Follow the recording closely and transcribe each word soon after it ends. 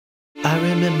I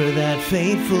remember that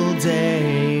fateful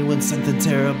day when something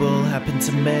terrible happened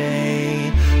to me.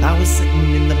 I was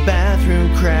sitting in the bathroom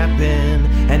crappin',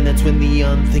 and that's when the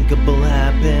unthinkable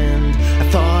happened. I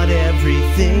thought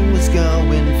everything was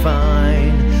going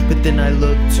fine, but then I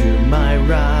looked to my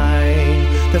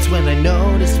right. That's when I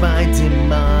noticed my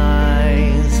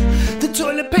demise. The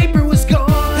toilet paper was gone.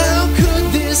 How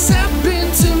could this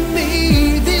happen to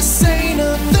me? This ain't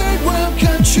a third world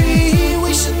country.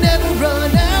 We should never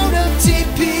run out of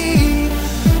TP.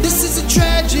 This is a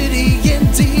tragedy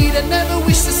indeed. I never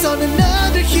wish this on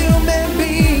another human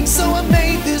being. So I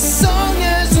made this song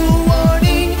as a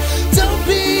warning. Don't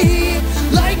be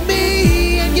like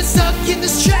me and get stuck in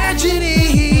this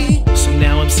tragedy. So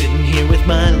now I'm sitting here with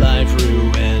my life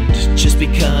ruined, just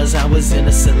because I was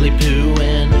innocently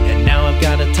pooin'. And now I've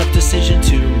got a tough decision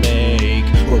to make.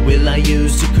 What will I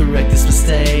use to correct this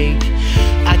mistake?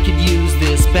 I could use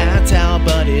this bath towel,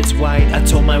 but it's white. I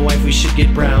told my wife we should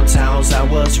get brown towels, I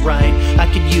was right.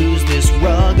 I could use this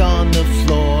rug on the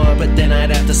floor, but then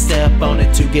I'd have to step on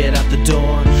it to get out the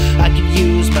door. I could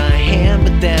use my hand,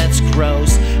 but that's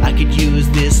gross. I could use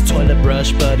this toilet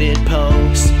brush, but it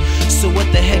pokes. So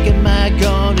what the heck am I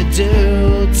gonna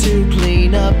do to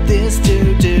clean up this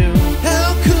doo-doo?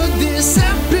 How could this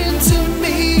happen to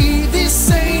me?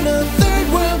 This ain't a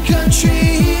third world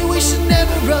country. We should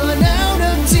never run out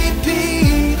of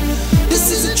TP.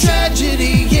 This is a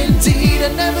tragedy indeed.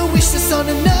 I never wish this on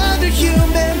another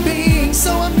human being.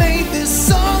 So I made this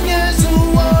song as a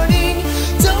warning.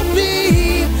 Don't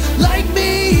be like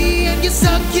me and get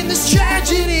stuck in this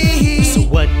tragedy. So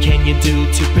what can you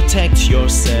do to protect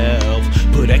yourself?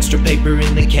 Put extra paper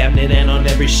in the cabinet and on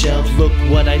every shelf. Look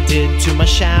what I did to my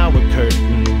shower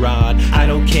curtain rod. I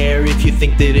don't care if you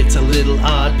think that it's a little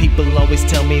odd. People always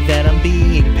tell me that I'm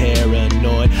being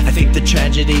paranoid. I think the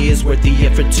tragedy is worth the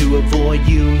effort to avoid.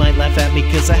 You might laugh at me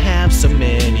cause I have so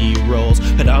many roles,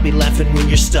 but I'll be laughing when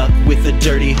you're stuck with a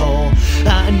dirty hole.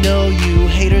 I know you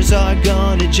haters are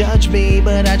gonna judge me,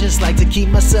 but I just like to keep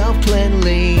myself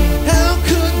cleanly. How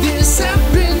could this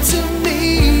happen to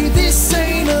me? This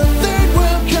ain't a third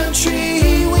world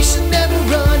country. We should never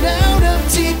run out of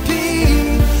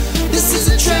TP. This is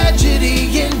a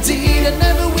tragedy indeed. I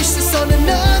never wish this on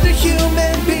another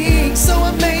human being. So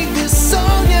I made this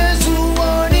song as a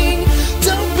warning.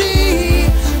 Don't be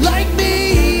like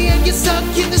me and get stuck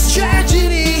in this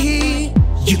tragedy.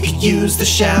 You could use the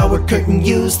shower curtain,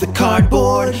 use the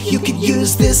cardboard. You could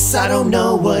use this, I don't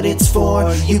know what it's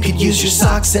for. You could use your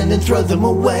socks and then throw them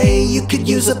away. You could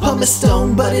use a pumice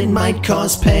stone, but it might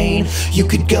cause pain. You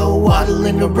could go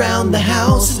waddling around the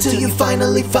house until you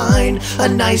finally find a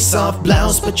nice soft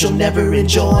blouse, but you'll never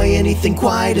enjoy anything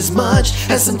quite as much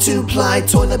as some 2-ply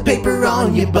toilet paper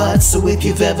on your butt. So if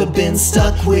you've ever been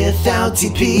stuck without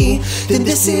TP, then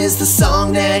this is the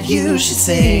song that you should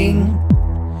sing.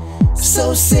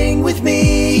 So sing with me.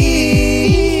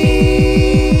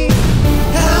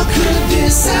 How could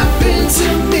this happen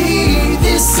to me?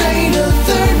 This ain't a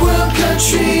third world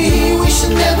country. We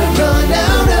should never run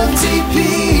out of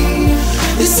TP.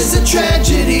 This is a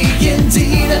tragedy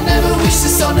indeed. I never wish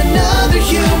this on another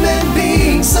human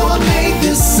being. So I made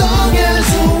this song as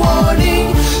a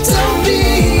warning. Don't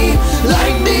be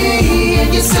like me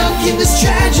and get stuck in this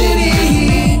tragedy.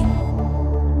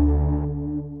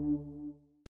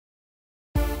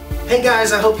 Hey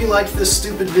guys, I hope you liked this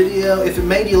stupid video. If it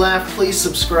made you laugh, please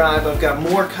subscribe. I've got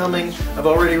more coming. I've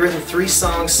already written 3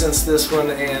 songs since this one,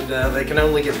 and they can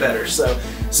only get better. So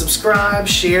subscribe,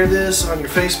 share this on your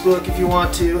Facebook if you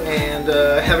want to, and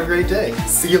have a great day.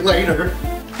 See you later.